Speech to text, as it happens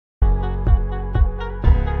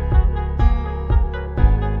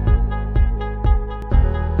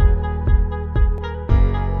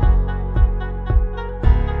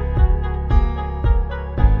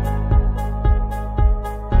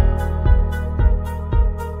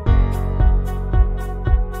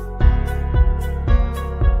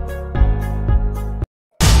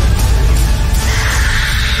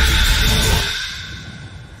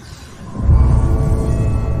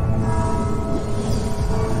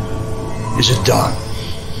Is it done?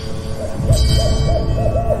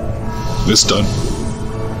 This done?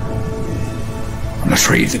 I'm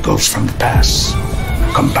afraid the ghosts from the past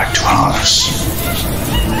come back to haunt us.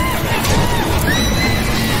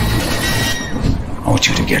 I want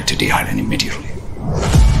you to get to the island immediately.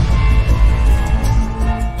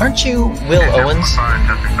 Aren't you Will Owens?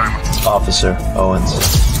 Officer Owens.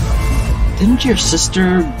 Didn't your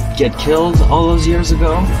sister get killed all those years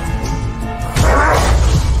ago?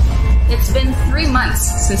 It's been 3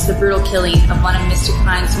 months since the brutal killing of one of Mystic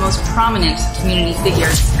Pine's most prominent community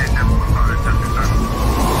figures.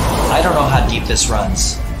 I don't know how deep this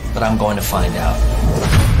runs, but I'm going to find out.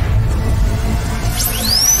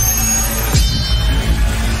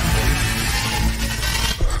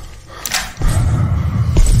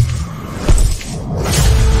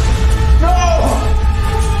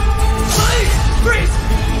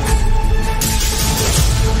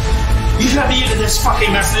 You got me into this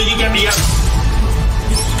fucking mess, and then you get me out.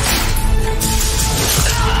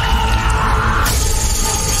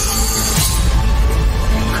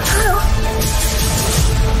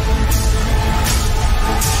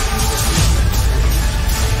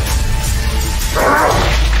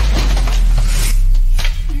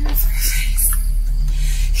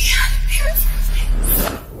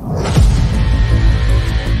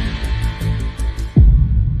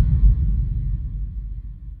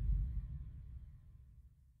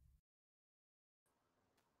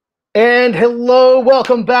 And hello,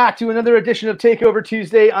 welcome back to another edition of Takeover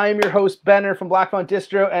Tuesday. I am your host, Benner from Black Fawn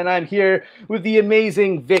Distro, and I'm here with the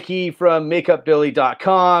amazing Vicky from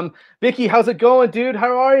Makeupbilly.com. Vicky, how's it going, dude?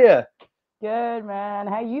 How are you? Good, man.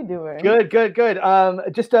 How you doing? Good.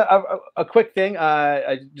 Just a quick thing.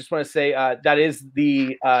 I just want to say that is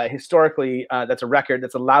the historically that's a record.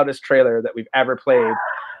 That's the loudest trailer that we've ever played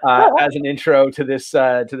as an intro to this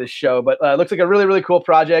show. But it looks like a really cool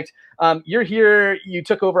project. You're here. You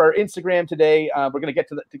took over our Instagram today. We're gonna get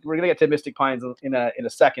to Mystic Pines in a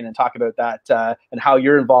second and talk about that and how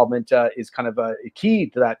your involvement is kind of key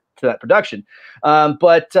to that production.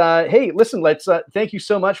 Hey, listen, let's thank you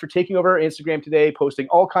so much for taking over our Instagram today, posting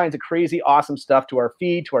all kinds of crazy, awesome stuff to our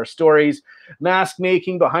feed, to our stories, mask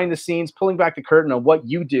making, behind the scenes, pulling back the curtain on what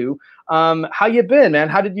you do. How you been, man?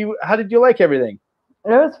 How did you like everything? It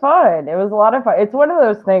was fun. It was a lot of fun. It's one of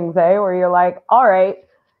those things, where you're like, all right,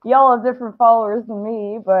 y'all have different followers than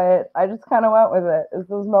me, but I just kind of went with it. It's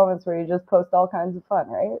those moments where you just post all kinds of fun,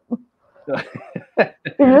 right? You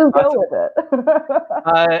just go with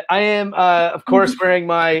it. I am, of course, wearing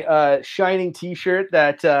my shining T-shirt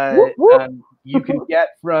that you can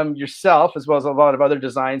get from yourself, as well as a lot of other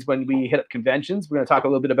designs when we hit up conventions. We're going to talk a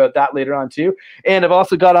little bit about that later on, too. And I've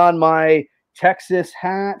also got on my Texas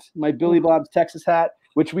hat, my Billy Bob's Texas hat,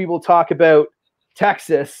 which we will talk about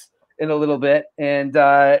Texas in a little bit. And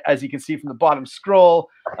as you can see from the bottom scroll,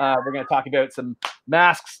 we're going to talk about some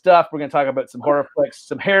mask stuff. We're going to talk about some horror flicks,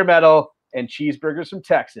 some hair metal, and cheeseburgers from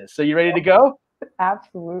Texas. So you ready to go?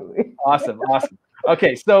 Absolutely. Awesome.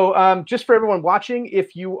 Okay, so just for everyone watching,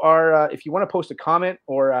 if you want to post a comment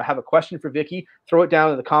or have a question for Vicky, throw it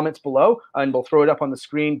down in the comments below, and we'll throw it up on the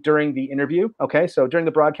screen during the interview. Okay, so during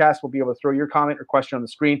the broadcast, we'll be able to throw your comment or question on the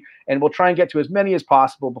screen, and we'll try and get to as many as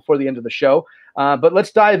possible before the end of the show. But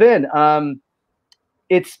let's dive in.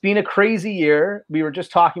 It's been a crazy year. We were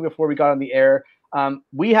just talking before we got on the air.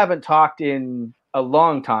 We haven't talked in a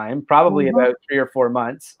long time, probably about 3 or 4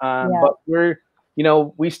 months. But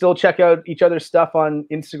we still check out each other's stuff on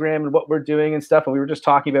Instagram and what we're doing and stuff. And we were just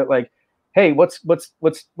talking about like, hey, what's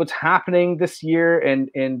happening this year, and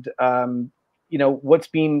what's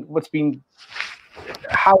been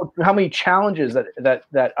how many challenges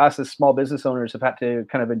that us as small business owners have had to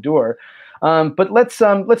kind of endure. But let's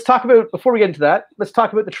talk about, before we get into that, let's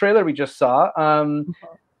talk about the trailer we just saw.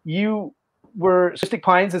 Mystic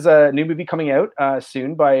Pines is a new movie coming out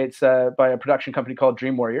soon by a production company called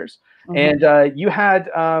Dream Warriors. And you had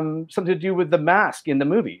something to do with the mask in the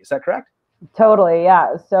movie. Is that correct? Totally,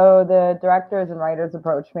 yeah. So the directors and writers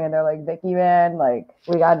approached me and they're like, Vicky, man, like,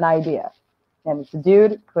 we got an idea. And it's a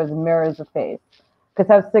dude who mirrors a face. Because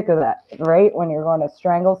how sick of that, right? When you're going to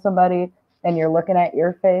strangle somebody and you're looking at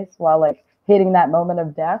your face while like hitting that moment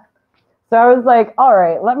of death. So I was like, all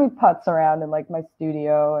right, let me putz around in like my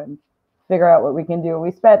studio and figure out what we can do. We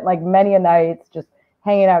spent like many a nights just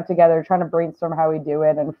hanging out together, trying to brainstorm how we do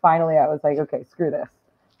it. And finally I was like, okay, screw this.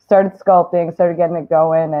 Started sculpting, started getting it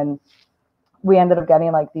going. And we ended up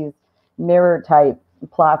getting like these mirror type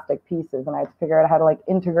plastic pieces. And I had to figure out how to like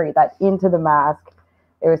integrate that into the mask.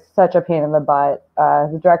 It was such a pain in the butt.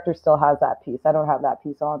 The director still has that piece. I don't have that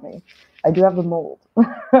piece on me. I do have the mold.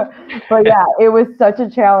 But yeah, it was such a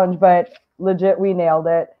challenge, but legit, we nailed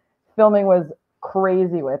it. filming was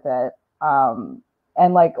crazy with it.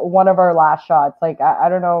 And like one of our last shots, like I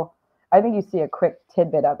don't know, I think you see a quick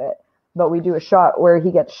tidbit of it, but we do a shot where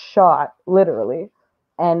he gets shot literally,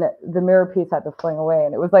 and the mirror piece had to fling away,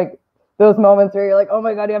 and it was like those moments where you're like, oh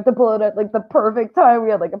my god, you have to pull it at like the perfect time.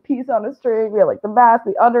 We had like a piece on a string, we had like the mask,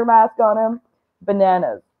 the under mask on him,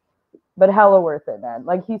 bananas, but hella worth it, man.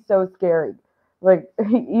 Like he's so scary. Like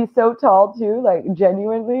he's so tall too, like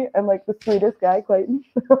genuinely, and like the sweetest guy, Clayton.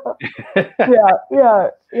 yeah.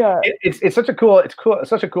 It's such a cool,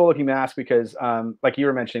 such a cool looking mask because, like you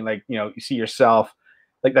were mentioning, like you see yourself,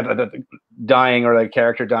 like that dying or like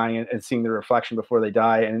character dying and seeing the reflection before they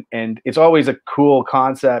die, and it's always a cool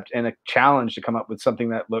concept and a challenge to come up with something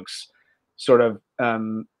that looks sort of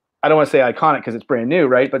I don't want to say iconic because it's brand new,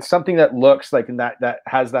 right? But something that looks like that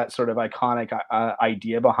has that sort of iconic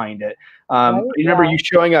idea behind it. Right? You remember you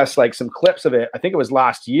showing us like some clips of it. I think it was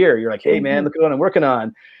last year. You're like, hey man, look at what I'm working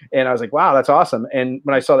on. And I was like, wow, that's awesome. And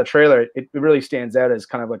when I saw the trailer, it really stands out as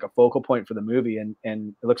kind of like a focal point for the movie, and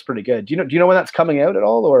it looks pretty good. Do you know when that's coming out at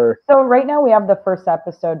all? Or so right now we have the first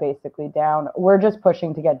episode basically down. We're just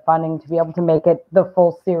pushing to get funding to be able to make it the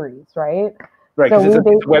full series, right? Right, because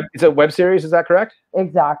it's a web series, is that correct?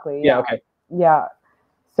 Exactly. Yeah, okay. Yeah.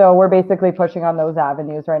 So we're basically pushing on those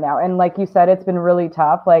avenues right now. And like you said, it's been really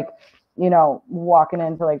tough. Like, walking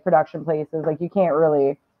into like production places, like you can't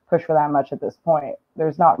really push for that much at this point.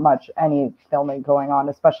 There's not much any filming going on,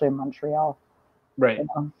 especially in Montreal. Right.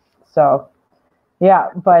 So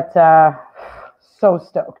yeah, but so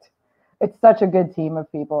stoked. It's such a good team of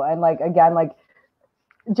people. And like, again, like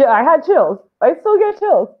I had chills. I still get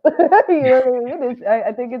chills. You know what I mean?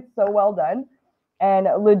 I think it's so well done. And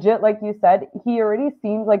legit, like you said, he already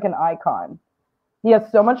seems like an icon. He has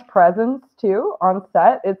so much presence too on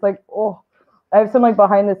set. It's like, oh, I have some like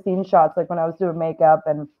behind the scenes shots, like when I was doing makeup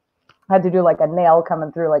and I had to do like a nail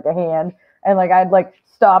coming through like a hand. And like I'd like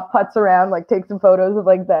stop, putz around, like take some photos of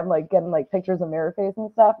like them, like getting like pictures of mirror face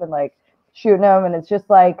and stuff and like shooting them. And it's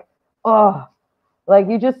just like, oh, like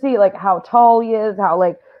you just see like how tall he is, how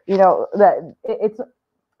like, that it's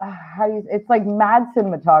it's like mad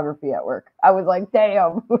cinematography at work. I was like,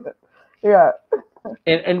 damn. Yeah.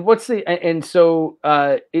 And what's so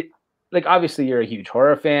it, like, obviously you're a huge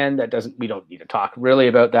horror fan. We don't need to talk really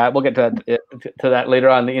about that. We'll get to that later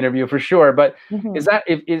on in the interview for sure. But is that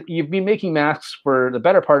if you've been making masks for the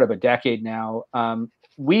better part of a decade now?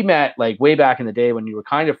 We met like way back in the day when you were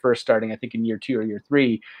kind of first starting, I think in year 2 or year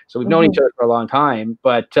 3. So we've known each other for a long time.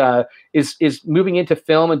 But is moving into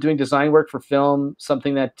film and doing design work for film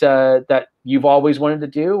something that you've always wanted to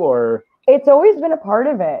do, or? It's always been a part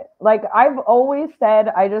of it. Like I've always said,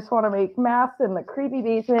 I just want to make masks in the creepy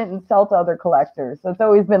basement and sell to other collectors. So it's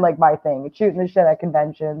always been like my thing, shooting the shit at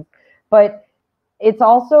conventions. But it's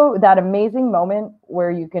also that amazing moment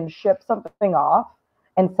where you can ship something off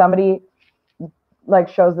and somebody like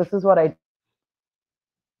shows this is what I.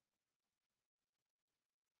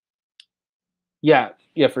 Yeah,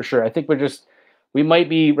 for sure. I think we might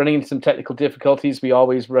be running into some technical difficulties. We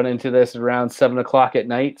always run into this around 7 o'clock at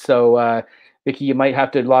night. So, Vicky, you might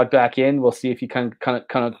have to log back in. We'll see if you can kind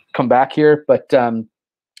of come back here. But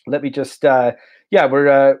let me just, we're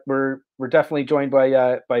definitely joined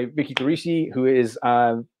by Vicky Carisi, who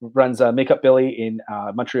runs Makeupbilly in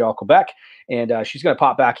Montreal, Quebec, and she's going to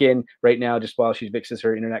pop back in right now just while she fixes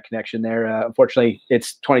her internet connection there. Unfortunately,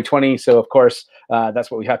 it's 2020, so of course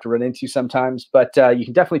that's what we have to run into sometimes. But you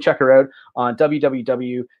can definitely check her out on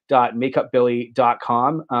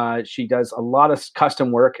www.makeupbilly.com. She does a lot of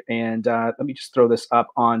custom work, and let me just throw this up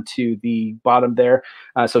onto the bottom there.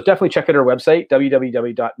 So definitely check out her website,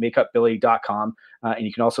 www.makeupbilly.com. And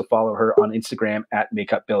you can also follow her on Instagram at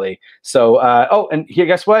Makeupbilly. So, and here,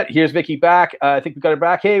 guess what? Here's Vicky back. I think we got her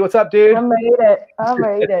back. Hey, what's up, dude? I made it.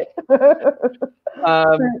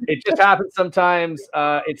 It just happens sometimes.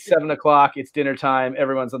 It's 7 o'clock. It's dinner time.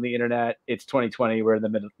 Everyone's on the internet. It's 2020. We're in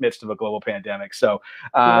the midst of a global pandemic. So,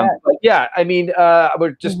 we're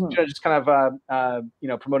just kind of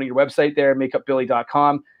promoting your website there,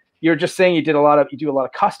 makeupbilly.com. You're just saying you do a lot of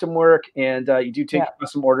custom work, and you do take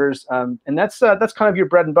custom orders, and that's kind of your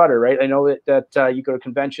bread and butter, right? I know that you go to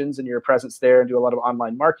conventions and you're a presence there and do a lot of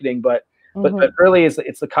online marketing, but really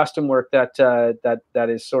it's the custom work that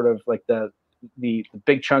is sort of like the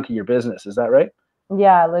big chunk of your business. Is that right?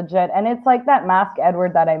 Yeah, legit. And it's like that mask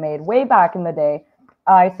Edward that I made way back in the day.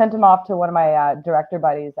 I sent him off to one of my director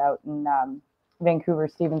buddies out in Vancouver,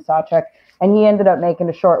 Steven Sawchuk, and he ended up making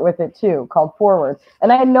a short with it too called Forward.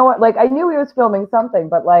 And I knew he was filming something,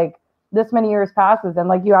 but like this many years passes and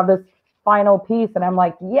like you have this final piece and I'm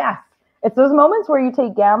like, yes. It's those moments where you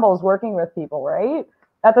take gambles working with people, right?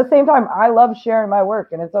 at the same time, I love sharing my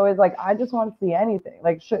work, and it's always like, I just want to see anything.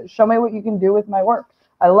 Like, show me what you can do with my work.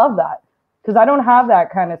 I love that because I don't have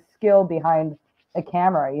that kind of skill behind a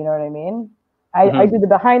camera. You know what I mean? I do the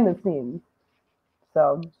behind the scenes.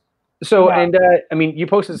 So yeah. And I mean, you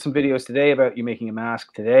posted some videos today about you making a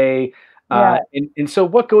mask today. Yeah. And so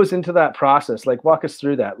what goes into that process? Like, walk us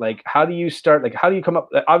through that. Like, how do you start? Like, how do you come up?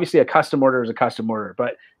 Obviously, a custom order is a custom order,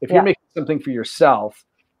 but if you're making something for yourself,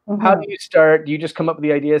 how do you start? Do you just come up with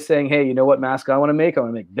the idea saying, hey, you know what mask I want to make? I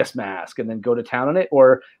want to make this mask, and then go to town on it?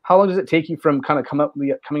 Or how long does it take you from kind of coming up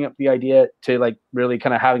with the idea to like really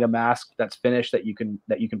kind of having a mask that's finished that you can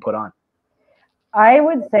put on? I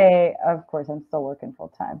would say, of course, I'm still working full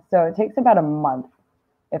time. So it takes about a month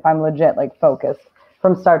if I'm legit, like focused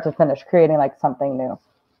from start to finish, creating like something new.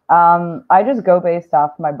 I just go based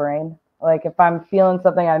off my brain. Like if I'm feeling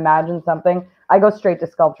something, I imagine something, I go straight to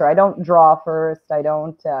sculpture. I don't draw first. I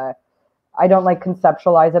don't like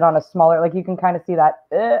conceptualize it on a smaller, like you can kind of see that,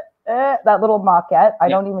 that little maquette. I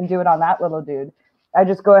don't even do it on that little dude. I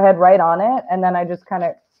just go ahead right on it. And then I just kind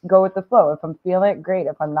of go with the flow. If I'm feeling it, great.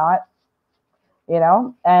 If I'm not, you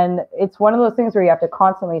know, and it's one of those things where you have to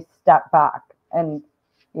constantly step back and,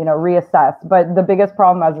 you know, reassess. But the biggest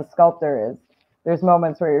problem as a sculptor is there's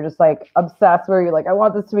moments where you're just like obsessed, where you're like, I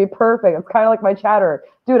want this to be perfect. It's kind of like my chatter.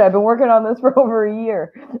 Dude, I've been working on this for over a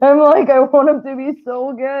year. I'm like, I want him to be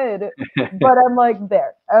so good. But I'm like,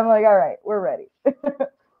 there. I'm like, all right, we're ready.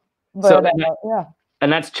 But so, yeah.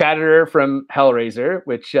 And that's Chatterer from Hellraiser,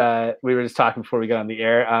 which we were just talking before we got on the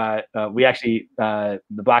air. We actually, the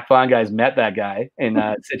Black Fawn guys met that guy in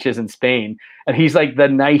Sitges in Spain. And he's like the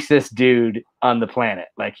nicest dude on the planet.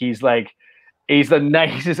 Like he's the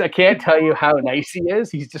nicest. I can't tell you how nice he is.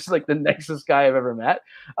 He's just like the nicest guy I've ever met.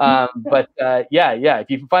 But yeah. If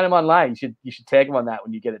you can find him online, you should tag him on that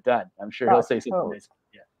when you get it done. I'm sure he'll say something nice.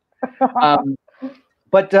 Yeah.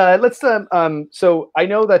 But let's. So I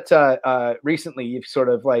know that recently you've sort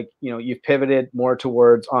of like, you know, you've pivoted more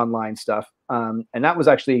towards online stuff, and that was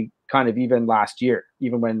actually kind of even last year,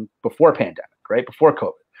 even before pandemic, right, before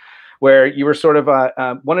COVID, where you were sort of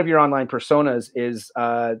one of your online personas is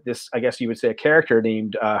this, I guess you would say, a character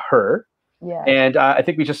named Her. Yeah. And I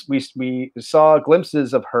think we saw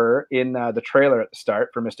glimpses of her in the trailer at the start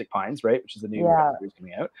for Mystic Pines, right, which is the new series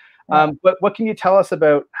coming out. But what can you tell us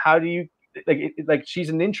about how do you like she's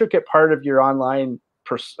an intricate part of your online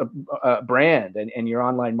brand and your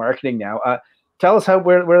online marketing now. Tell us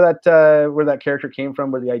where that character came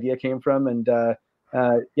from, where the idea came from, and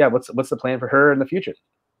what's the plan for her in the future?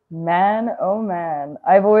 Man, oh man,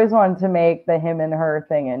 I've always wanted to make the him and her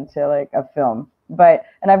thing into like a film,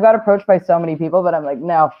 and I've got approached by so many people, but I'm like,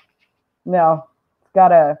 no, it's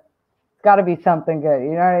gotta be something good.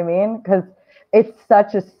 You know what I mean? Because it's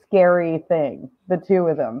such a scary thing, the two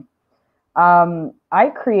of them. I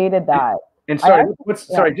created that. And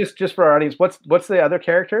sorry, just for our audience, what's the other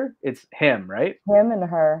character? It's him, right? Him and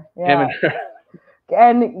her. Yeah. Him and her.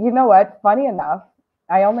 And you know what? Funny enough,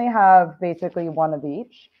 I only have basically one of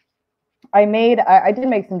each. I did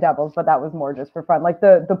make some doubles, but that was more just for fun. Like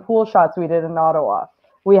the pool shots we did in Ottawa,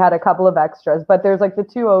 we had a couple of extras, but there's like the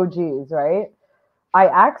two OGs, right? I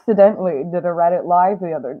accidentally did a Reddit live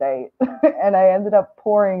the other day, and I ended up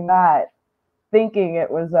pouring that, thinking it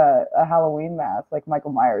was a Halloween mask, like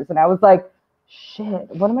Michael Myers. And I was like, shit,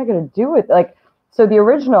 what am I going to do with it? Like, so the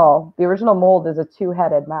original mold is a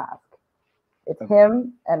two-headed mask. It's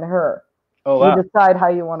him and her. Oh, wow. You decide how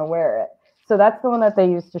you want to wear it. So that's the one that they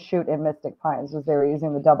used to shoot in Mystic Pines, was they were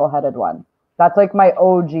using the double-headed one. That's like my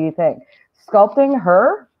OG thing. Sculpting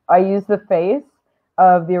her, I used the face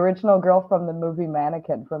of the original girl from the movie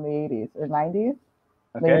Mannequin from the 80s or 90s.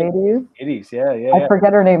 Okay. Late 80s? 80s, yeah. I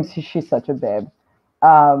forget her name. She's such a babe.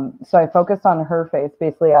 So I focused on her face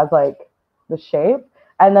basically as like the shape.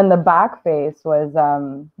 And then the back face was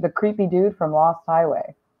the creepy dude from Lost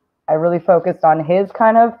Highway. I really focused on his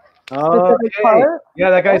kind of specific part. Yeah,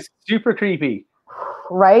 that guy's super creepy.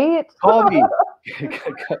 Right? Call me.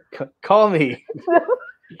 Call me.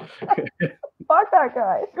 Fuck that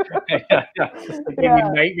guy. Yeah. Just like gave me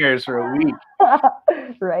nightmares for a week.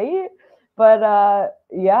 Right? But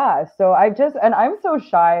yeah, so I'm so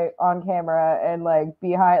shy on camera and like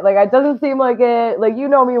behind, like it doesn't seem like it, like, you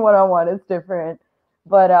know me one-on-one, it's different.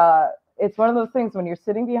 But it's one of those things when you're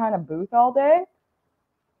sitting behind a booth all day,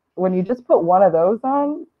 when you just put one of those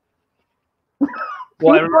on.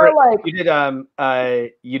 Well, I remember like,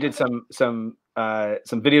 you did some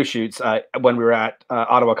some video shoots when we were at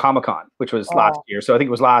Ottawa Comic Con, which was last year. So I think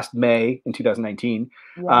it was last May in 2019,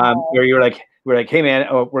 where you were like, we're like, hey man,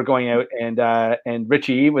 we're going out, and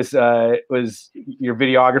Richie was your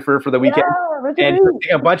videographer for the weekend, and he was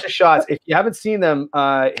taking a bunch of shots. If you haven't seen them,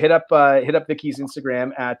 hit up Vicky's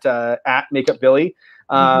Instagram at Makeupbilly,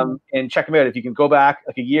 and check them out. If you can go back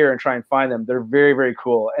like a year and try and find them, they're very, very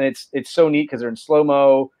cool, and it's so neat because they're in slow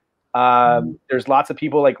mo. There's lots of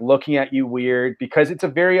people like looking at you weird because it's a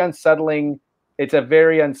very unsettling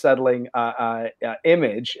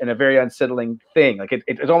image and a very unsettling thing. Like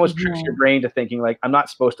it almost tricks your brain to thinking like, I'm not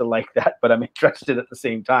supposed to like that, but I'm interested at the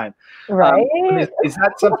same time. Right. Is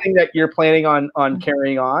that something that you're planning on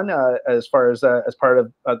carrying on as far as part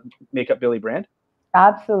of Makeupbilly brand?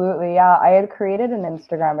 Absolutely. Yeah. I had created an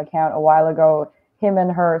Instagram account a while ago, him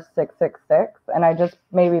and her 666, and I just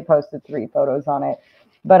maybe posted 3 photos on it.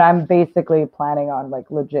 But I'm basically planning on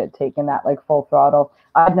like legit taking that like full throttle.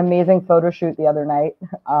 I had an amazing photo shoot the other night.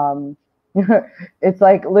 It's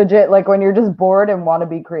like legit, like when you're just bored and want to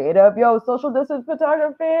be creative, yo, social distance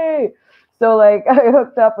photography. So like I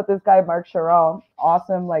hooked up with this guy, Mark Charon,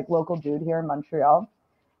 awesome, like local dude here in Montreal.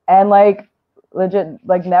 And like legit,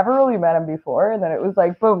 like never really met him before. And then it was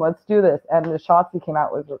like, boom, let's do this. And the shots he came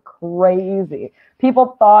out with were crazy.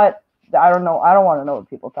 People thought, I don't know. I don't want to know what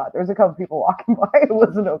people thought. There's a couple people walking by. It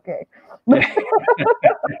wasn't okay.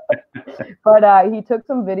 But he took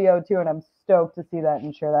some video too, and I'm stoked to see that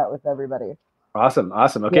and share that with everybody. Awesome.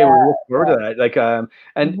 Okay, we'll look forward to that. Like,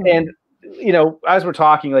 and you know, as we're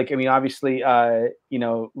talking, like, I mean, obviously, you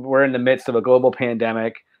know, we're in the midst of a global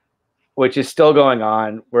pandemic, which is still going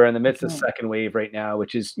on. We're in the midst of second wave right now,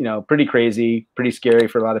 which is, you know, pretty crazy, pretty scary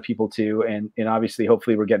for a lot of people too. And obviously,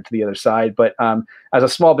 hopefully we're getting to the other side. But as a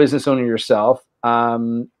small business owner yourself,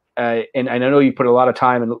 and I know you put a lot of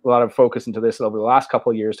time and a lot of focus into this over the last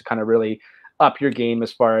couple of years to kind of really up your game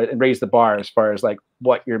as far as, and raise the bar as far as like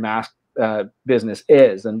what your mask business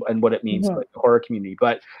is and what it means to like the horror community.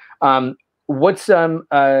 But what's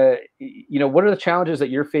you know, what are the challenges that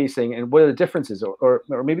you're facing, and what are the differences, or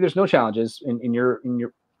maybe there's no challenges in your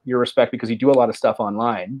respect because you do a lot of stuff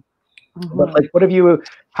online. But like, what have you?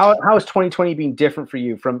 How is 2020 being different for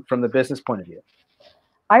you from the business point of view?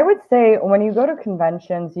 I would say when you go to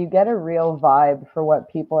conventions, you get a real vibe for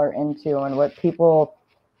what people are into and what people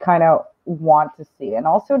kind of want to see, and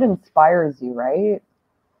also it inspires you, right?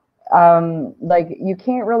 Like you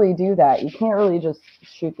can't really do that. You can't really just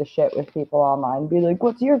shoot the shit with people online. Be like,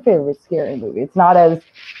 what's your favorite scary movie? It's not as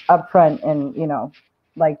upfront and, you know,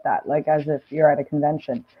 like that, like as if you're at a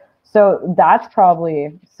convention. So that's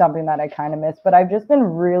probably something that I kind of miss, but I've just been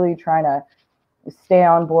really trying to stay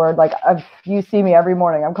on board. Like you see me every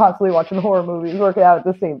morning, I'm constantly watching horror movies, working out at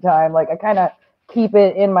the same time. Like I kind of keep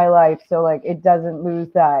it in my life. So like, it doesn't lose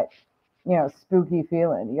that, you know, spooky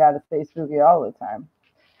feeling. You got to stay spooky all the time.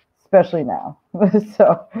 Especially now.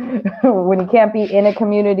 So when you can't be in a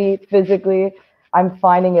community physically, I'm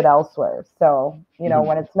finding it elsewhere. So, you know,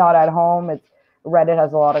 when it's not at home, it's Reddit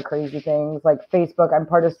has a lot of crazy things. Like Facebook, I'm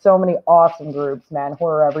part of so many awesome groups, man.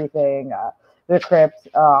 Horror Everything, The Crypt.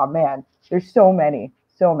 Oh man, there's so many.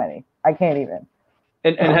 I can't even.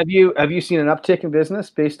 And have you seen an uptick in business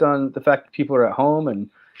based on the fact that people are at home and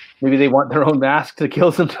maybe they want their own mask to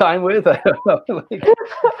kill some time with? I don't know. Like,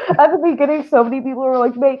 I've been getting so many people who are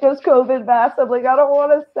like, make us COVID masks. I'm like, I don't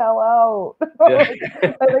want to sell out.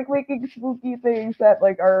 I like making spooky things that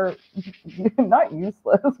like are not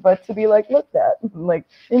useless, but to be like looked at, like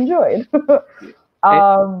enjoyed. But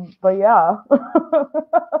yeah.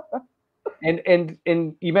 And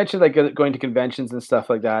you mentioned like going to conventions and stuff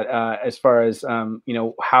like that. As far as you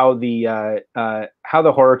know, how the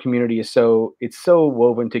horror community is so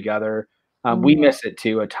woven together. We miss it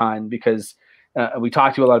too a ton because we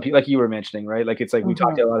talk to a lot of people, like you were mentioning, right? Like it's like we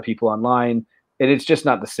talk to a lot of people online, and it's just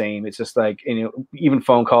not the same. It's just like, you know, even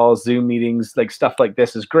phone calls, Zoom meetings, like stuff like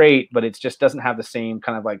this is great, but it just doesn't have the same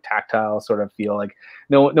kind of like tactile sort of feel. Like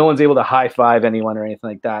no one's able to high five anyone or anything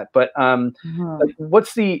like that. But like,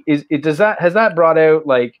 has that brought out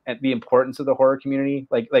like the importance of the horror community?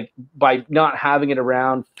 Like by not having it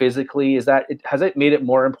around physically, has it made it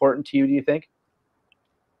more important to you, do you think?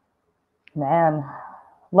 Man,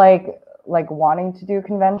 like wanting to do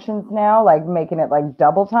conventions now, like making it like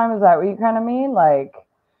double time. Is that what you kind of mean? Like,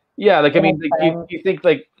 yeah, like, I mean, like, you think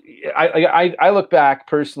like, I look back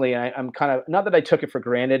personally, and I'm kind of, not that I took it for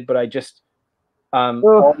granted, but I just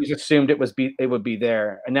always assumed it would be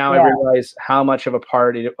there. And now I realize how much of a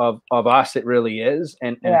part of us it really is,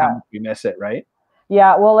 and how much we miss it. Right.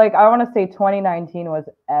 Yeah. Well, like I want to say 2019 was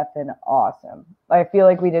effing awesome. I feel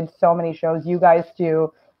like we did so many shows. You guys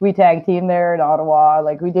too. We tag team there in Ottawa.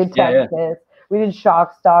 Like we did Texas. We did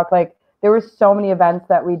Shock Stock. Like, there were so many events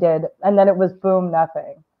that we did, and then it was boom,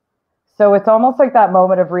 nothing. So it's almost like that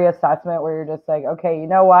moment of reassessment where you're just like, okay, you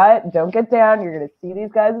know what? Don't get down. You're going to see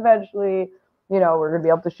these guys eventually. You know, we're going to be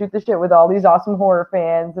able to shoot the shit with all these awesome horror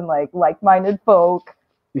fans and like-minded folk.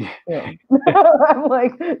 Yeah. I'm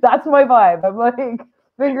like, that's my vibe. I'm like,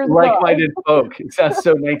 fingers crossed. Like-minded folk. It sounds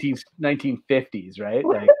so 1950s, right?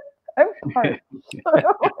 Like,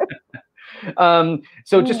 I'm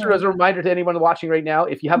so just as a reminder to anyone watching right now,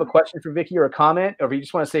 if you have a question for Vicky or a comment, or if you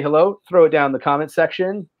just want to say hello, throw it down in the comment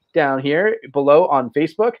section down here below on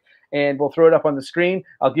Facebook, and we'll throw it up on the screen.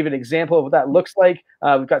 I'll give an example of what that looks like.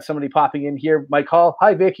 We've got somebody popping in here. Mike Hall,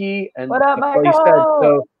 hi Vicky, and what up, Mike?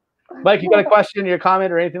 So, Mike, you got a question, your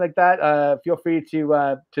comment, or anything like that? Feel free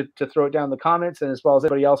to throw it down in the comments, and as well as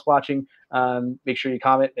everybody else watching, make sure you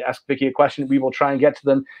comment, ask Vicky a question. We will try and get to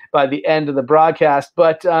them by the end of the broadcast.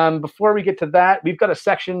 But before we get to that, we've got a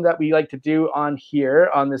section that we like to do on here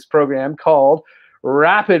on this program called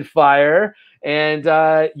Rapid Fire. And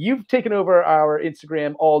you've taken over our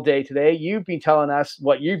Instagram all day today. You've been telling us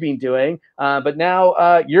what you've been doing, but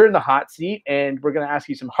now you're in the hot seat, and we're going to ask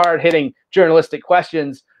you some hard-hitting journalistic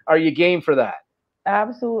questions. Are you game for that?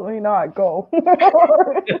 Absolutely not. Go.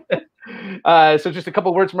 So just a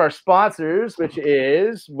couple words from our sponsors, which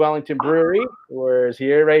is Wellington Brewery. Where's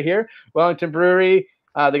here? Right here. Wellington Brewery.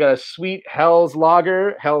 They got a sweet Hell's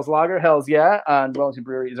Lager. Hell's yeah. And Wellington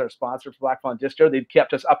Brewery is our sponsor for Black Fawn Distro. They've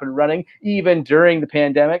kept us up and running even during the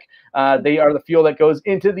pandemic. They are the fuel that goes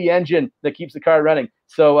into the engine that keeps the car running.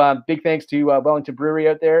 So big thanks to Wellington Brewery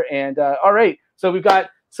out there. And all right, so we've got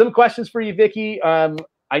some questions for you, Vicky.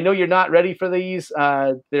 I know you're not ready for these.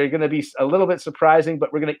 They're going to be a little bit surprising,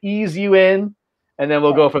 but we're going to ease you in, and then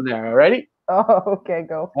we'll go from there. All righty? Oh, okay,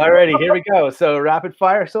 go. All righty, here we go. So rapid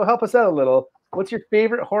fire. So help us out a little. What's your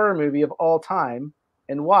favorite horror movie of all time,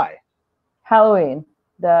 and why? Halloween.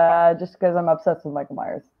 Just because I'm obsessed with Michael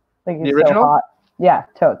Myers. I think he's the original? so hot. Yeah,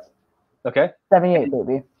 totes. Okay. 78,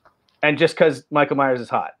 baby. And just because Michael Myers is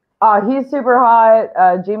hot. He's super hot.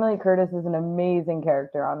 Jamie Lee Curtis is an amazing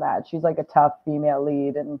character on that. She's like a tough female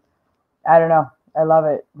lead, and I don't know. I love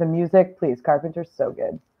it. The music, please. Carpenter's so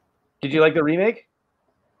good. Did you like the remake?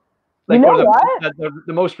 Like, you know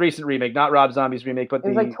the most recent remake, not Rob Zombie's remake, but it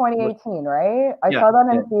was like 2018, right? I saw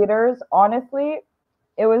that in theaters. Honestly,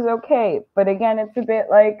 it was okay, but again, it's a bit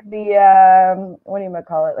like the what do you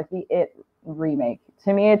call it? Like the It remake.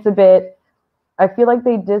 To me, it's a bit. I feel like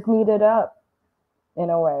they Disneyed it up in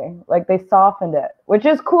a way, like they softened it, which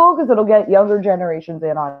is cool because it'll get younger generations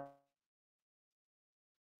in on.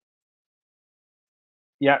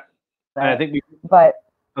 Yeah, and I think but.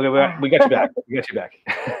 Okay, we got you back. We got you back.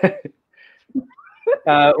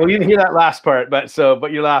 Well, you didn't hear that last part, but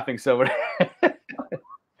you're laughing, so we're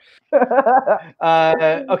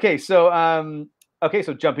okay.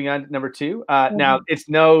 So jumping on to number 2. Now it's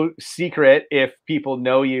no secret if people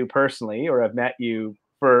know you personally or have met you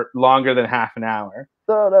for longer than half an hour.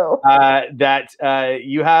 That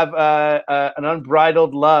you have an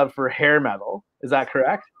unbridled love for hair metal. Is that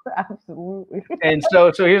correct? Absolutely. And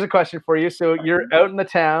so here's a question for you. So you're out in the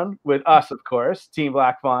town with us, of course, Team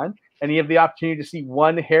Black Fawn, and you have the opportunity to see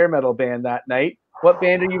one hair metal band that night. What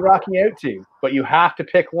band are you rocking out to? But you have to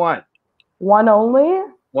pick one. One only?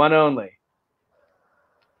 One only.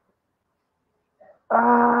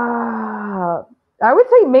 I would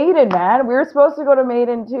say Maiden, man. We were supposed to go to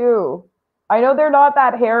Maiden too. I know they're not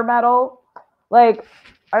that hair metal. Like,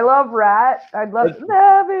 I love Rat. I'd love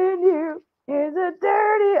Loving You. Is it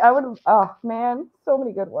dirty? I would. Oh man, so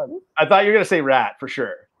many good ones. I thought you were gonna say Rat for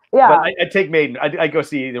sure. Yeah, but I'd take Maiden. I'd go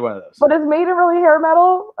see either one of those. But is Maiden really hair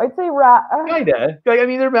metal? I'd say Rat. Kinda. Like, I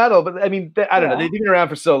mean, they're metal, but I mean, I don't know. They've been around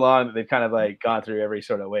for so long that they've kind of like gone through every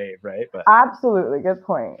sort of wave, right? But absolutely, good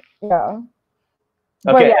point. Yeah.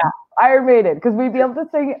 Okay. But yeah, Iron Maiden, because we'd be able to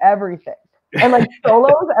sing everything, and like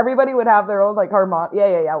solos, everybody would have their own like harmonic.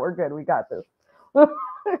 Yeah. We're good. We got this.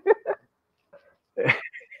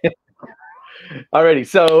 Alrighty,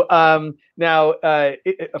 so now a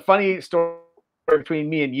funny story between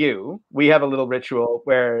me and you. We have a little ritual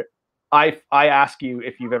where I ask you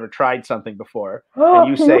if you've ever tried something before, and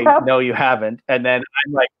you say no, you haven't, and then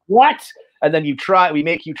I'm like, what? And then we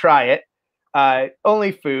make you try it.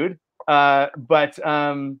 Only food, but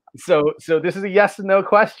so this is a yes and no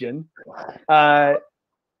question.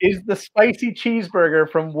 Is the spicy cheeseburger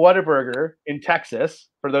from Whataburger in Texas?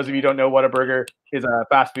 For those of you who don't know, Whataburger is a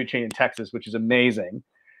fast food chain in Texas, which is amazing.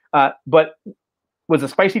 But was the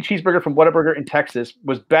spicy cheeseburger from Whataburger in Texas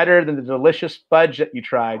was better than the delicious fudge that you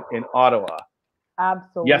tried in Ottawa?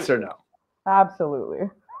 Absolutely. Yes or no? Absolutely.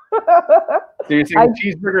 So you're saying the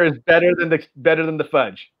cheeseburger is better than the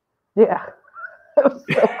fudge? Yeah. was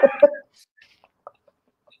so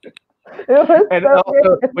good. It was And so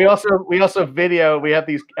also, good. we also video. We have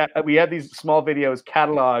these small videos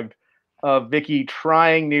cataloged of Vicky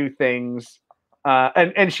trying new things,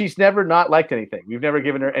 and she's never not liked anything. We've never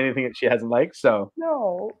given her anything that she hasn't liked. So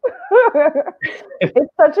No.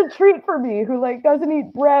 It's such a treat for me who like doesn't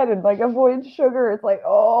eat bread and like avoids sugar. It's like,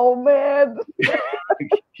 oh man.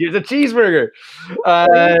 here's a cheeseburger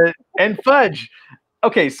and fudge.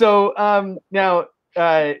 Okay, so now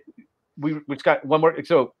we've got one more.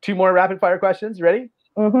 So 2 more rapid fire questions. Ready?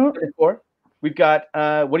 Mm-hmm. 4. We've got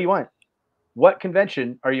what do you want? What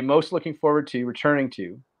convention are you most looking forward to returning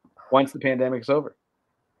to once the pandemic is over?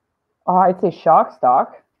 Oh, I'd say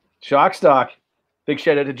Shockstock. Shockstock. Big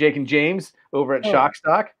shout out to Jake and James over at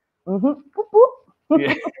Shockstock. Mm-hmm. Boop, boop.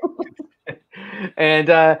 Yeah.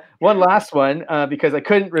 And one last one, because I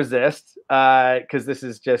couldn't resist, because this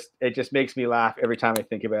is it just makes me laugh every time I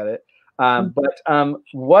think about it. Tell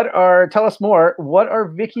us more, what are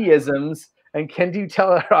Vicky-isms, and can you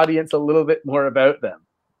tell our audience a little bit more about them?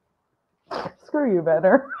 Screw you,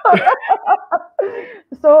 better.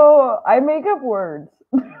 So I make up words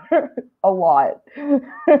a lot.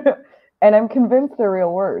 And I'm convinced they're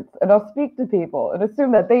real words. And I'll speak to people and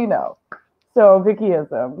assume that they know. So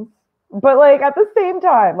Vicky-isms. But like at the same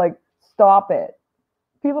time, like, stop it.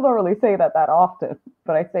 People don't really say that often,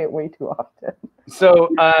 but I say it way too often. So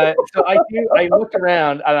I looked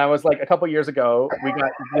around and I was like, a couple years ago,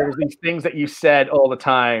 there was these things that you said all the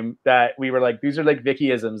time that we were like, these are like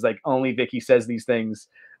Vicky-isms, like only Vicky says these things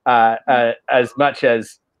as much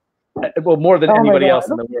as, well, more than anybody else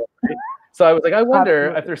in the world. Right? So I was like, I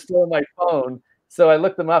wonder if they're still in my phone. So I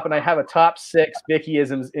looked them up and I have a top 6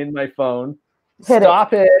 Vicky-isms in my phone.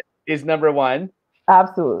 Stop it is number 1.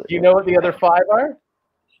 Absolutely. Do you know what the other 5 are?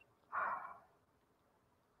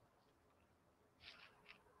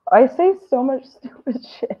 I say so much stupid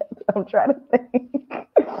shit. I'm trying to think.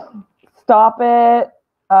 Stop it.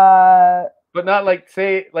 But not like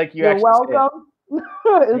say like you. You're welcome. Is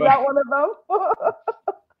that one of them?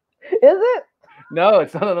 Is it? No,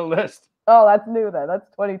 it's not on the list. Oh, that's new then. That's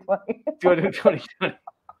 2020. 2020.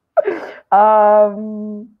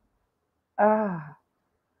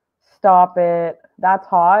 Stop it. That's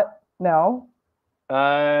hot. No.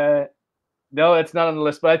 No, it's not on the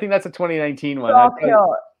list, but I think that's a 2019 one. So cute.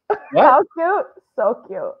 What? How cute? So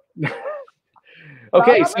cute.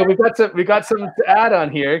 Okay, so we got some to add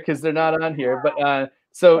on here because they're not on here. But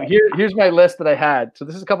so here's my list that I had. So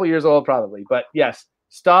this is a couple years old probably, but yes,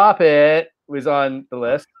 stop it was on the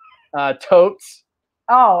list. Totes.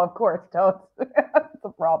 Oh, of course, totes. It's a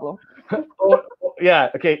problem. Oh, yeah.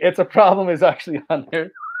 Okay, it's a problem is actually on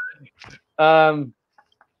there.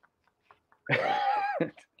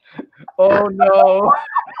 Oh no.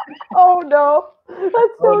 Oh no. That's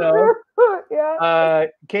so true. Yeah.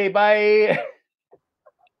 Okay, bye.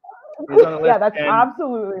 Yeah, that's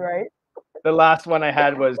absolutely right. The last one I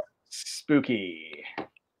had was spooky.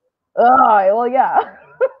 Oh, well, yeah.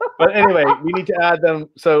 But anyway, we need to add them.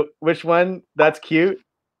 So which one? That's cute.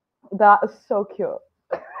 That is so cute.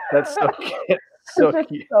 That's so cute. So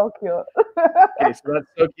cute. So cute. Okay, so that's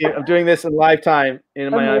so cute. I'm doing this in live time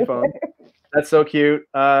in my iPhone. That's so cute.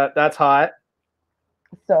 That's hot.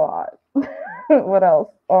 So hot. What else?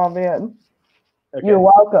 Oh man. Okay. You're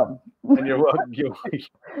welcome. And you're welcome.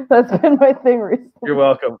 That's been my thing recently. You're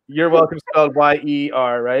welcome. You're welcome spelled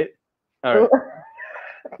Y-E-R, right? All right.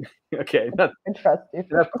 Okay. I trust you.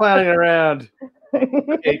 Enough clowning around.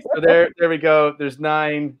 Okay, so there we go. There's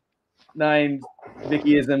nine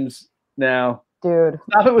Vicky-isms now. Dude.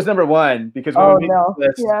 Stop it was number 1 because when we made this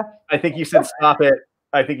list, yeah. I think you said stop it.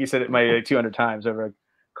 I think you said it maybe like 200 times over the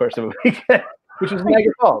course of a weekend, which was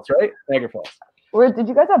Niagara Falls, right? Niagara Falls. Did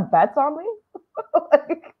you guys have bets on me?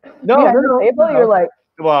 Like, no. You're like,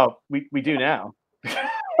 well, we do now.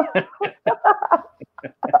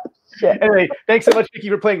 Anyway, thanks so much, Vicky,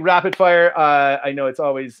 for playing rapid fire. I know it's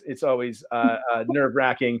always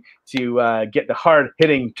nerve-wracking to get the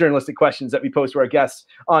hard-hitting journalistic questions that we post to our guests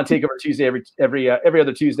on Takeover Tuesday every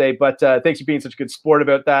other Tuesday. But thanks for being such a good sport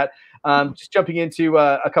about that. Just jumping into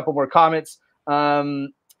a couple more comments.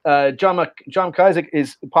 John McIsaac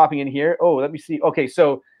is popping in here. Oh, let me see. Okay,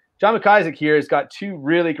 so John McIsaac here has got 2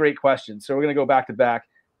 really great questions. So we're going to go back to back.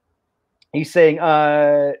 He's saying,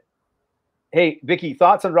 hey, Vicky,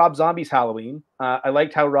 thoughts on Rob Zombie's Halloween? I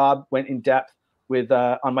liked how Rob went in depth with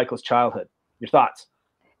on Michael's childhood. Your thoughts?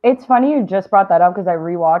 It's funny you just brought that up because I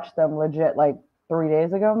rewatched them legit like 3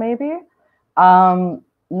 days ago, maybe.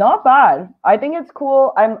 Not bad. I think it's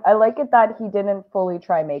cool. I like it that he didn't fully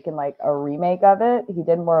try making like a remake of it. He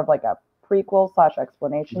did more of like a prequel /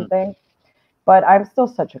 explanation thing. But I'm still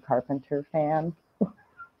such a Carpenter fan.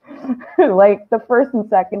 Like the first and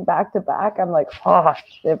second back to back, I'm like, oh,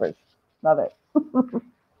 shivers. Love it.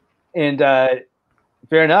 And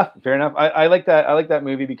fair enough. I like that. I like that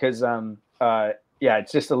movie because yeah,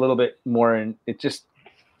 it's just a little bit more, and it just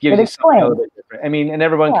gives you something a little bit different. I mean, and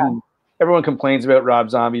everyone complains about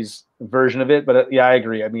Rob Zombie's version of it, but yeah, I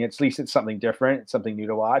agree. I mean, at least it's something different, it's something new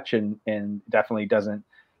to watch, and definitely doesn't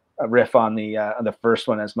riff on the first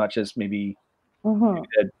one as much as maybe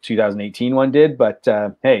the 2018 one did. But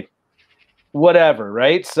hey, whatever,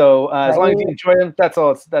 right? So as long as you enjoy them, that's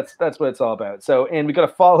all. That's what it's all about. So, and we got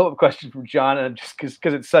a follow-up question from John, and just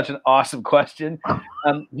because it's such an awesome question,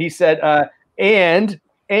 he said, and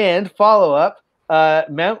follow-up.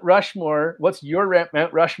 Mount Rushmore. What's your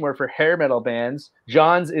Mount Rushmore for hair metal bands?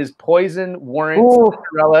 John's is Poison, Warrant,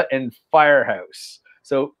 Cinderella, and Firehouse.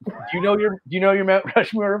 So, do you know your Mount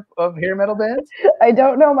Rushmore of hair metal bands? I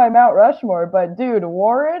don't know my Mount Rushmore, but dude,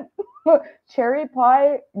 Warrant, Cherry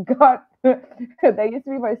Pie got. That used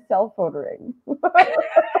to be my cell phone ring.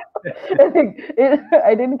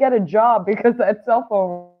 I didn't get a job because that cell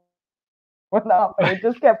phone went off, and it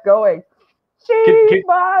just kept going. She's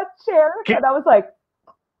my cherry, and I was like,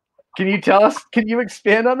 "Can you tell us? Can you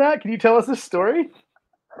expand on that? Can you tell us this story?"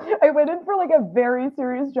 I went in for like a very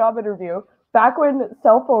serious job interview back when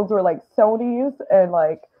cell phones were like Sony's and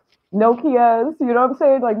like Nokia's. You know what I'm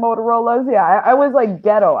saying? Like Motorola's. Yeah, I was like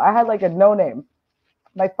ghetto. I had like a no name.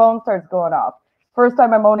 My phone starts going off. First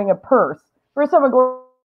time I'm owning a purse. First time I'm going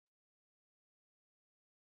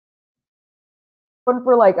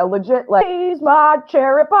for like a legit like, "She's my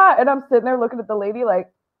cherry pie," and I'm sitting there looking at the lady like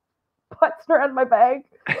putzing around my bag.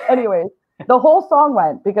 Anyways, the whole song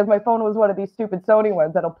went because my phone was one of these stupid Sony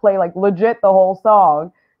ones that'll play like legit the whole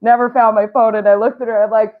song. Never found my phone, and I looked at her.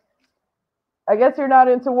 I'm like, "I guess you're not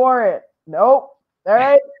into Warrant." Nope. All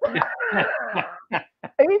right.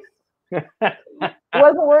 It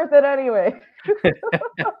wasn't worth it anyway.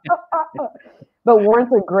 But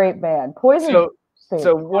Warrant's a great band. Poison.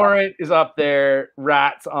 So Warrant is up there.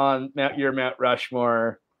 Rats on your Mount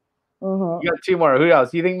Rushmore. You got two more. Who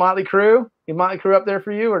else? Do you think Motley Crue? Is Motley Crue up there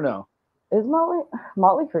for you or no? Is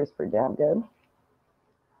Motley Crue's pretty damn good.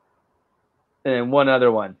 And one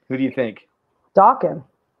other one. Who do you think? Dokken.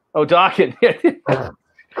 Oh, Dokken.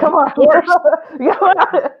 Come on.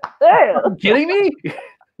 Are you kidding me?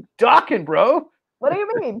 Dokken, bro. What do you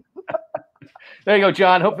mean? There you go,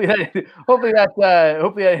 John. Hopefully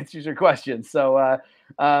that answers your question. So,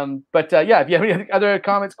 yeah, if you have any other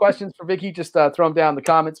comments, questions for Vicky, just throw them down in the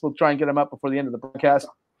comments. We'll try and get them up before the end of the broadcast.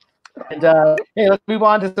 And hey, let's move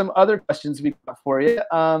on to some other questions we got for you.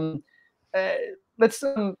 Let's,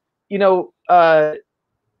 we were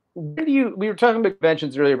talking about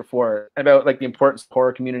conventions earlier before about like the importance of the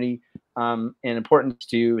horror community and importance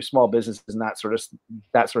to small businesses and that sort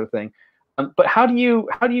of thing. But how do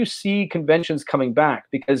you see conventions coming back?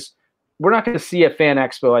 Because we're not going to see a fan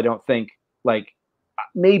expo, I don't think, like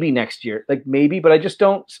maybe next year, like maybe, but I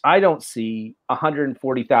don't see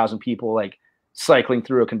 140,000 people like cycling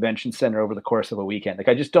through a convention center over the course of a weekend. Like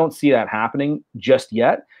I just don't see that happening just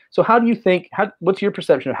yet. So how do you think, what's your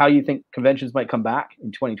perception of how you think conventions might come back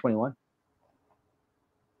in 2021?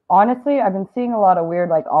 Honestly, I've been seeing a lot of weird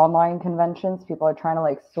like online conventions. People are trying to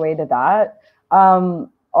like sway to that.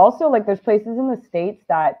 Also, like there's places in the States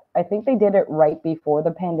that I think they did it right before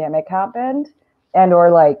the pandemic happened and or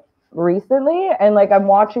like recently. And like I'm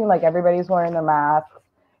watching like everybody's wearing their masks.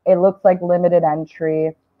 It looks like limited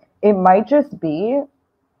entry. It might just be,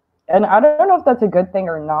 and I don't know if that's a good thing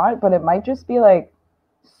or not, but it might just be like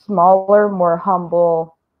smaller, more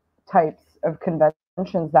humble types of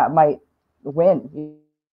conventions that might win. You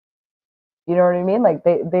know what I mean? Like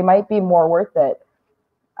they might be more worth it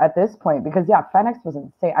at this point because yeah, FanX was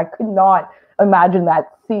insane. I could not imagine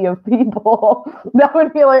that sea of people. That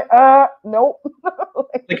would be like, nope.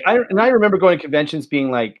 I remember going to conventions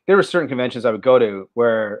being like, there were certain conventions I would go to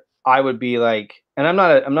where I would be like, and I'm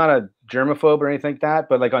not a germaphobe or anything like that,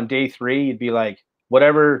 but like on day 3, you'd be like,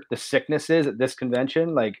 whatever the sickness is at this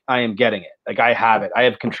convention, like I am getting it. Like I have it. I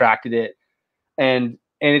have contracted it. And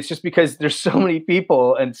it's just because there's so many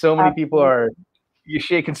people and so many people are, you're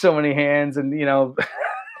shaking so many hands and, you know,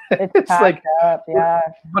 it's like, up, yeah.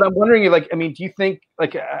 But I'm wondering, like, I mean, do you think,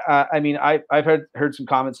 like, I mean, I've heard some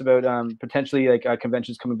comments about potentially like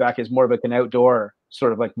conventions coming back as more of like an outdoor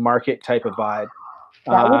sort of like market type of vibe.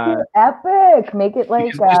 That would be epic. Make it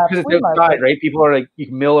like because it's outside, right? People are like, you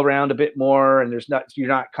can mill around a bit more, and you're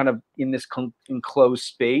not kind of in this enclosed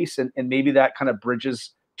space, and maybe that kind of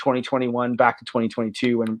bridges 2021 back to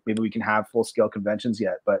 2022 when maybe we can have full scale conventions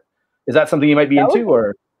yet. But is that something you might be into,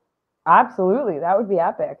 or? Absolutely, that would be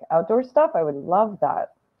epic. Outdoor stuff, I would love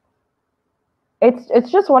that.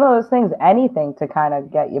 it's just one of those things, anything to kind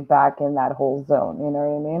of get you back in that whole zone. You know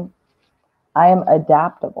what I mean? I am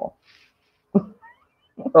adaptable.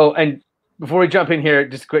 Oh, and before we jump in here,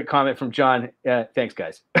 just a quick comment from John. Thanks,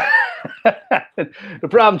 guys. No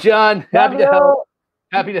problem, John. Happy to help.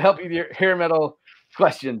 Happy to help you with your hair metal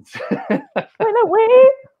questions. Wait, no,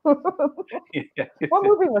 wait. What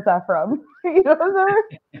movie was that from? You know what I'm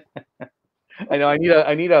saying? I know.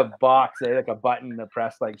 I need a box, like a button to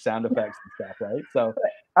press like sound effects and stuff, right? So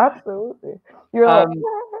absolutely. You're like,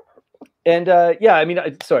 and yeah, I mean,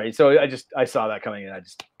 sorry. So I saw that coming and I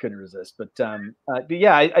just couldn't resist. But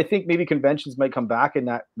yeah, I think maybe conventions might come back in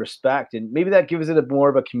that respect, and maybe that gives it a more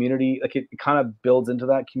of a community. Like it kind of builds into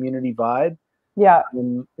that community vibe. Yeah.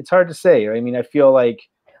 It's hard to say. I mean, I feel like.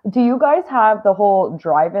 Do you guys have the whole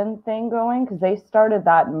drive-in thing going? Because they started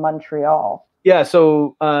that in Montreal. Yeah.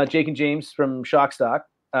 So Jake and James from Shockstock,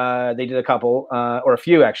 they did a couple or a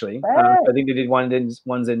few actually. Hey. I think they did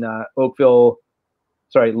ones in Oakville.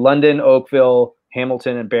 Sorry, London, Oakville,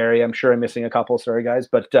 Hamilton, and Barrie. I'm sure I'm missing a couple. Sorry, guys.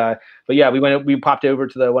 But yeah, we popped over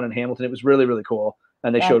to the one in Hamilton. It was really, really cool.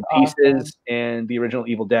 And they showed Pieces and the original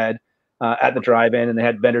Evil Dead at the drive-in, and they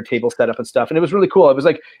had vendor tables set up and stuff. And it was really cool. It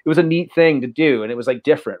was a neat thing to do, and it was like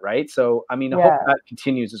different, right? So I mean, I hope that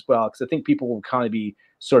continues as well, because I think people will kind of be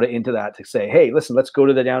sort of into that to say, hey, listen, let's go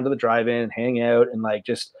down to the drive-in and hang out and like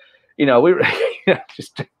just, we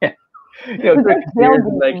just. Drink beers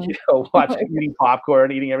and like watching, eating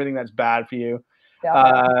popcorn, eating everything that's bad for you.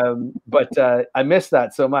 Yeah. But I miss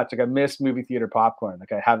that so much. Like I miss movie theater popcorn.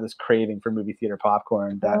 Like I have this craving for movie theater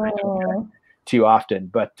popcorn that I don't get too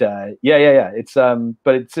often. But yeah. It's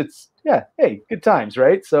yeah. Hey, good times,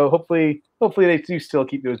 right? So hopefully they do still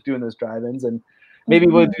keep doing those drive-ins, and maybe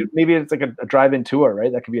maybe it's like a drive-in tour,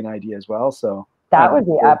 right? That could be an idea as well. So that would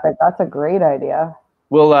be epic. That's a great idea.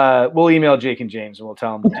 We'll email Jake and James and we'll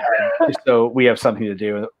tell them just so we have something to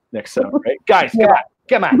do next summer, right? Guys,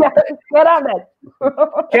 come on. Get on it.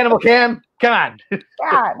 Cannibal Cam, come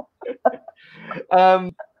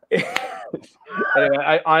on. Anyway,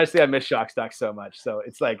 I honestly miss Shockstock so much. So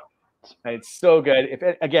it's like it's so good.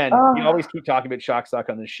 We always keep talking about Shockstock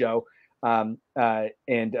on this show, and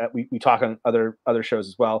we talk on other shows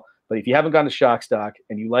as well. But if you haven't gone to Shockstock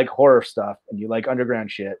and you like horror stuff and you like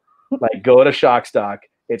underground shit, like go to Shockstock.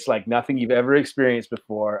 It's like nothing you've ever experienced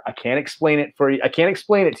before. I can't explain it for you. I can't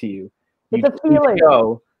explain it to you. It's a feeling.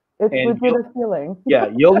 It's legit a feeling. Yeah,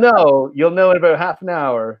 you'll know in about half an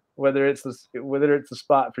hour whether it's the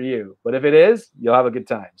spot for you. But if it is, you'll have a good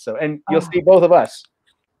time. So and you'll see both of us.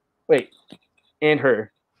 Wait, and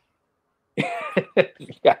her.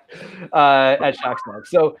 Yeah, at Shockstock.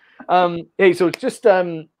 So hey, so it's just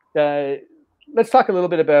let's talk a little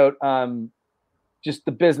bit about just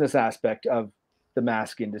the business aspect of the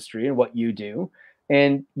mask industry and what you do.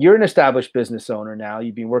 And you're an established business owner now.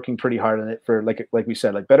 You've been working pretty hard on it for like we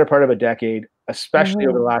said, like better part of a decade, especially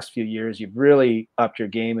over the last few years. You've really upped your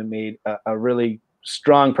game and made a really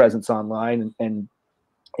strong presence online and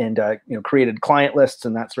created client lists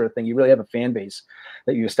and that sort of thing. You really have a fan base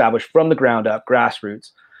that you established from the ground up,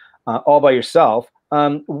 grassroots, all by yourself.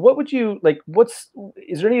 What would you like?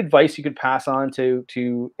 Is there any advice you could pass on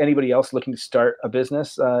to anybody else looking to start a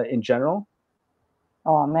business in general?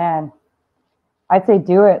 Oh man, I'd say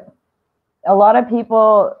do it. A lot of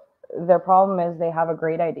people, their problem is they have a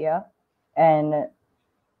great idea and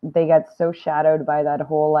they get so shadowed by that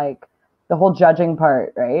whole the whole judging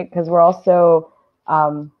part, right? Because we're also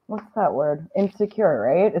what's that word? Insecure,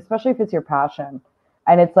 right? Especially if it's your passion.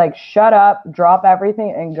 And it's like, shut up, drop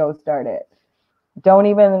everything and go start it. Don't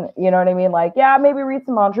even, you know what I mean? Like, yeah, maybe read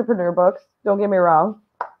some entrepreneur books. Don't get me wrong.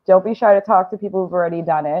 Don't be shy to talk to people who've already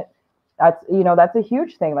done it. That's a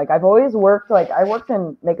huge thing. Like I've always worked, I worked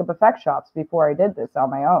in makeup effect shops before I did this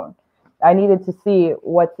on my own. I needed to see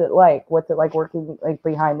what's it like working like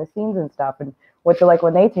behind the scenes and stuff, and what's it like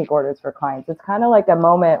when they take orders for clients. It's kind of like a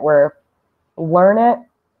moment where learn it,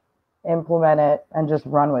 implement it, and just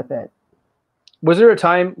run with it. Was there a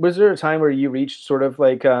time where you reached sort of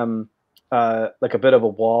like a bit of a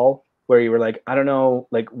wall where you were like, I don't know,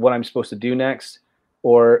 like what I'm supposed to do next?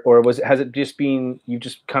 Or has it just been, you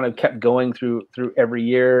just kind of kept going through every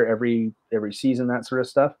year, every season, that sort of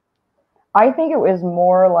stuff? I think it was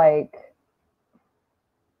more like,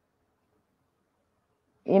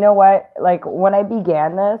 you know what, like when I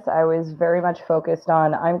began this, I was very much focused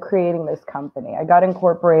on, I'm creating this company. I got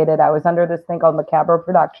incorporated. I was under this thing called Makeupbilly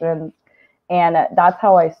Productions. And that's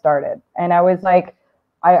how I started. And I was like,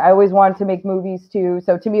 I always wanted to make movies too.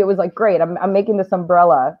 So to me, it was like, great, I'm making this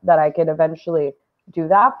umbrella that I could eventually do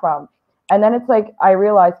that from. And then it's like, I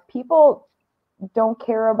realized people don't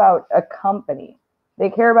care about a company. They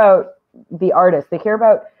care about the artist. They care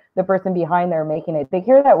about the person behind there making it. They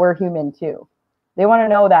care that we're human too. They want to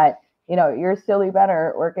know that, you know, you're Silly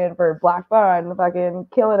Benner working for Black Fawn, fucking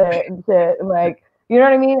killing it and shit. And like, you know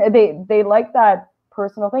what I mean? They like that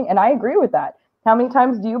personal thing. And I agree with that. How many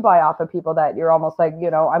times do you buy off of people that you're almost like, you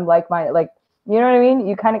know, I'm like-minded, like, you know what I mean?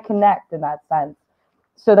 You kind of connect in that sense.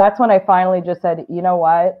 So that's when I finally just said, you know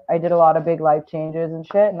what? I did a lot of big life changes and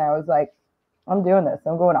shit. And I was like, I'm doing this.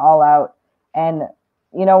 I'm going all out. And,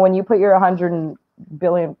 you know, when you put your 100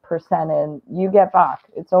 billion% in, you get back.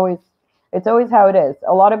 It's always how it is.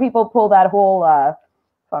 A lot of people pull that whole,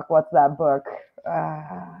 what's that book?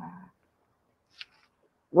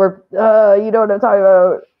 You know what I'm talking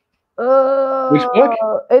about. Which book?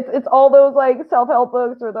 It's all those like self-help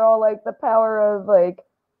books where they're all like the power of like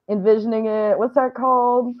envisioning it. What's that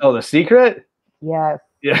called? Oh, The Secret? Yes.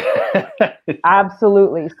 Yeah.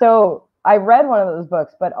 Absolutely. So I read one of those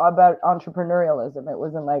books, but about entrepreneurialism. It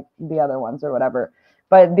wasn't like the other ones or whatever.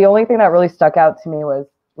 But the only thing that really stuck out to me was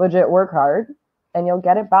legit work hard and you'll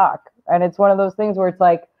get it back. And it's one of those things where it's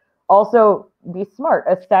like, also be smart,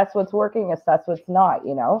 assess what's working, assess what's not,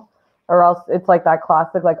 you know, or else it's like that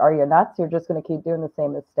classic, like, are you nuts? You're just going to keep doing the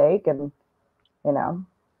same mistake. And, you know,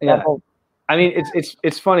 yeah. I mean,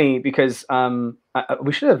 it's funny because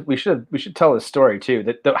we should tell this story too,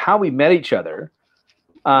 that how we met each other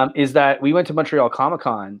is that we went to Montreal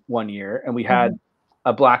Comic-Con one year and we had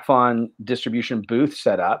a Black Fawn Distribution booth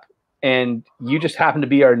set up, and you just happened to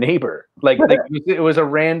be our neighbor. Like it was a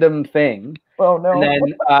random thing. Oh no. And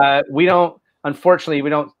then unfortunately we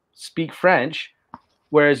don't speak French,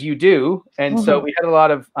 whereas you do. And so we had a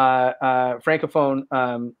lot of Francophone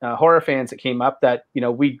horror fans that came up that, you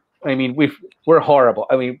know, we're horrible.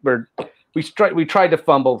 I mean, we tried to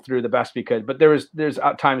fumble through the best we could, but there's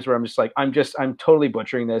times where I'm just like, I'm totally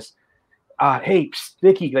butchering this. Hey,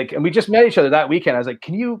 Vicky, like, and we just met each other that weekend. I was like,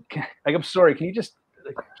 I'm sorry, can you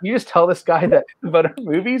just tell this guy that about our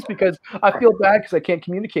movies, because I feel bad because I can't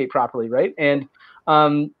communicate properly, right? And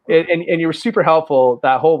you were super helpful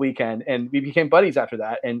that whole weekend, and we became buddies after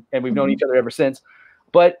that, and we've known each other ever since.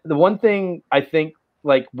 But the one thing I think,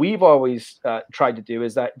 like, we've always tried to do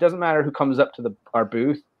is that it doesn't matter who comes up to our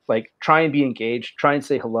booth, like, try and be engaged, try and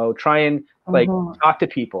say hello, try and like talk to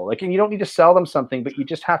people. Like, and you don't need to sell them something, but you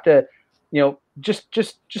just have to, you know,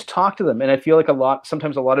 just talk to them. And I feel like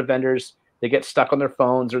sometimes a lot of vendors, they get stuck on their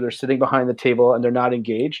phones or they're sitting behind the table and they're not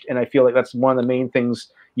engaged. And I feel like that's one of the main things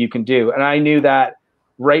you can do. And I knew that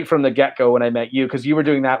right from the get-go when I met you, because you were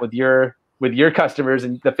doing that with your customers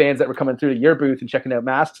and the fans that were coming through to your booth and checking out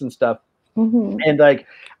masks and stuff. And like,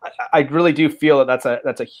 I really do feel that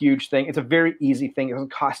that's a huge thing. It's a very easy thing. It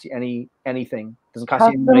doesn't cost you anything. It doesn't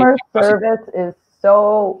cost you anything. Customer service is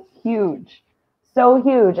so huge.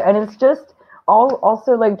 And it's just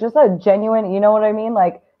also like just a genuine, you know what I mean?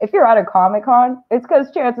 Like, if you're at a Comic-Con, it's because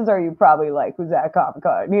chances are you probably like who's at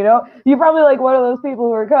Comic-Con, you know? You probably like one of those people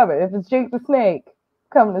who are coming. If it's Jake the Snake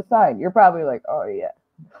coming to sign, you're probably like, oh yeah.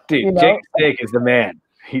 Dude, you know? Jake the Snake is the man.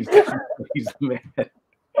 He's the man.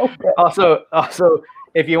 Okay. Also,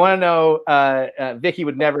 if you want to know, Vicky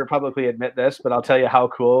would never publicly admit this, but I'll tell you how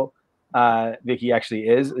cool Vicky actually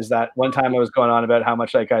is that one time I was going on about how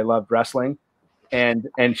much like I loved wrestling, and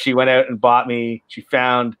she went out and bought me, she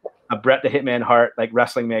found a Bret the Hitman Hart like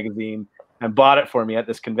wrestling magazine and bought it for me at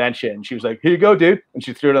this convention. She was like, here you go, dude. And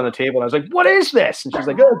she threw it on the table. And I was like, what is this? And she's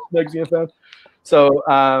like, oh, it's a magazine I found.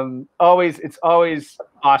 So it's always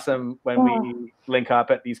awesome when we link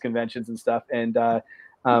up at these conventions and stuff. And I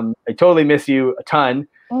totally miss you a ton,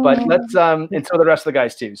 but let's and so the rest of the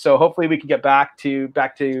guys too. So hopefully we can get back to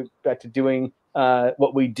doing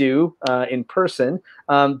what we do in person.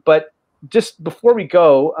 But just before we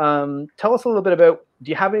go, tell us a little bit about, do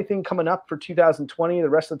you have anything coming up for 2020, the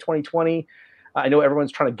rest of 2020? I know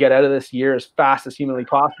everyone's trying to get out of this year as fast as humanly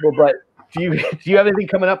possible, but do you have anything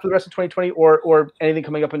coming up for the rest of 2020 or anything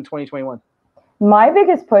coming up in 2021? My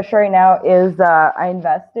biggest push right now is I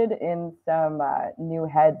invested in some new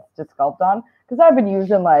heads to sculpt on, because I've been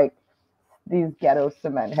using like these ghetto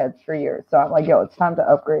cement heads for years. So I'm like, yo, it's time to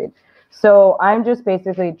upgrade. So I'm just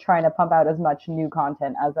basically trying to pump out as much new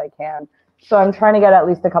content as I can. So I'm trying to get at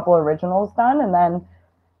least a couple originals done. And then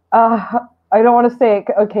I don't want to say,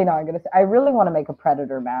 okay, no, I'm going to say, I really want to make a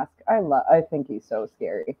Predator mask. I think he's so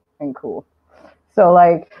scary and cool. So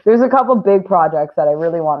like, there's a couple big projects that I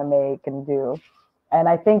really want to make and do. And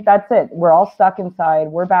I think that's it. We're all stuck inside.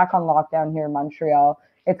 We're back on lockdown here in Montreal.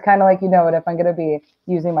 It's kind of like, you know what, if I'm going to be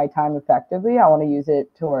using my time effectively, I want to use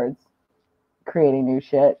it towards creating new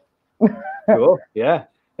shit. Cool. Yeah.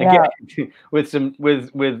 Again,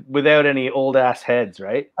 without any old ass heads,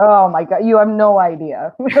 right? Oh my God. You have no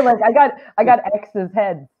idea. Like I got X's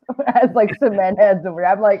heads. has like cement heads over it.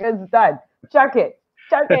 I'm like, it's done. Chuck it.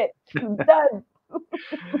 It's done.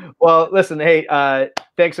 Well, listen, hey,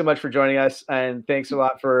 thanks so much for joining us, and thanks a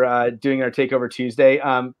lot for doing our Takeover Tuesday.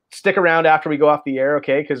 Stick around after we go off the air,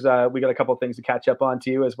 okay? Because we got a couple of things to catch up on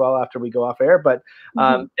too as well after we go off air. But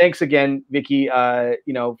thanks again, Vicky.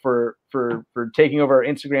 For taking over our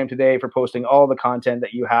Instagram today, for posting all the content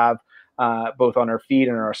that you have, both on our feed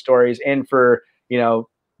and our stories, and for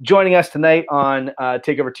joining us tonight on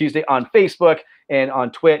Takeover Tuesday on Facebook and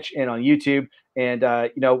on Twitch and on YouTube. And,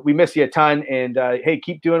 we miss you a ton. And, hey,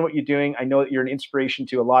 keep doing what you're doing. I know that you're an inspiration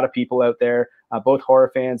to a lot of people out there, both horror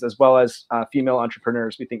fans as well as female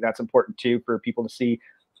entrepreneurs. We think that's important, too, for people to see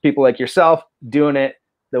people like yourself doing it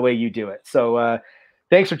the way you do it. So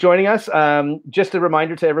thanks for joining us. Just a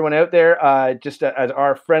reminder to everyone out there, just as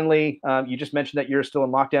our friendly, you just mentioned that you're still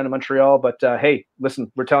in lockdown in Montreal. But, hey, listen,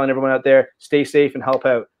 we're telling everyone out there, stay safe and help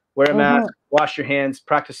out. Wear a mask, wash your hands,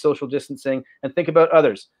 practice social distancing, and think about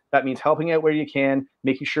others. That means helping out where you can,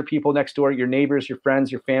 making sure people next door, your neighbors, your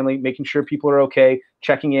friends, your family, making sure people are okay,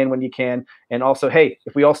 checking in when you can. And also, hey,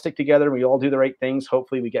 if we all stick together and we all do the right things,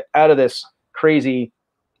 hopefully we get out of this crazy,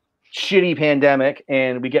 shitty pandemic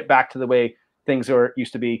and we get back to the way things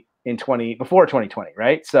used to be before 2020,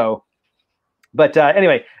 right? So, but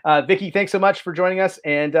anyway, Vicky, thanks so much for joining us,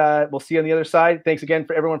 and we'll see you on the other side. Thanks again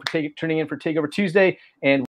for everyone for tuning in for Takeover Tuesday. And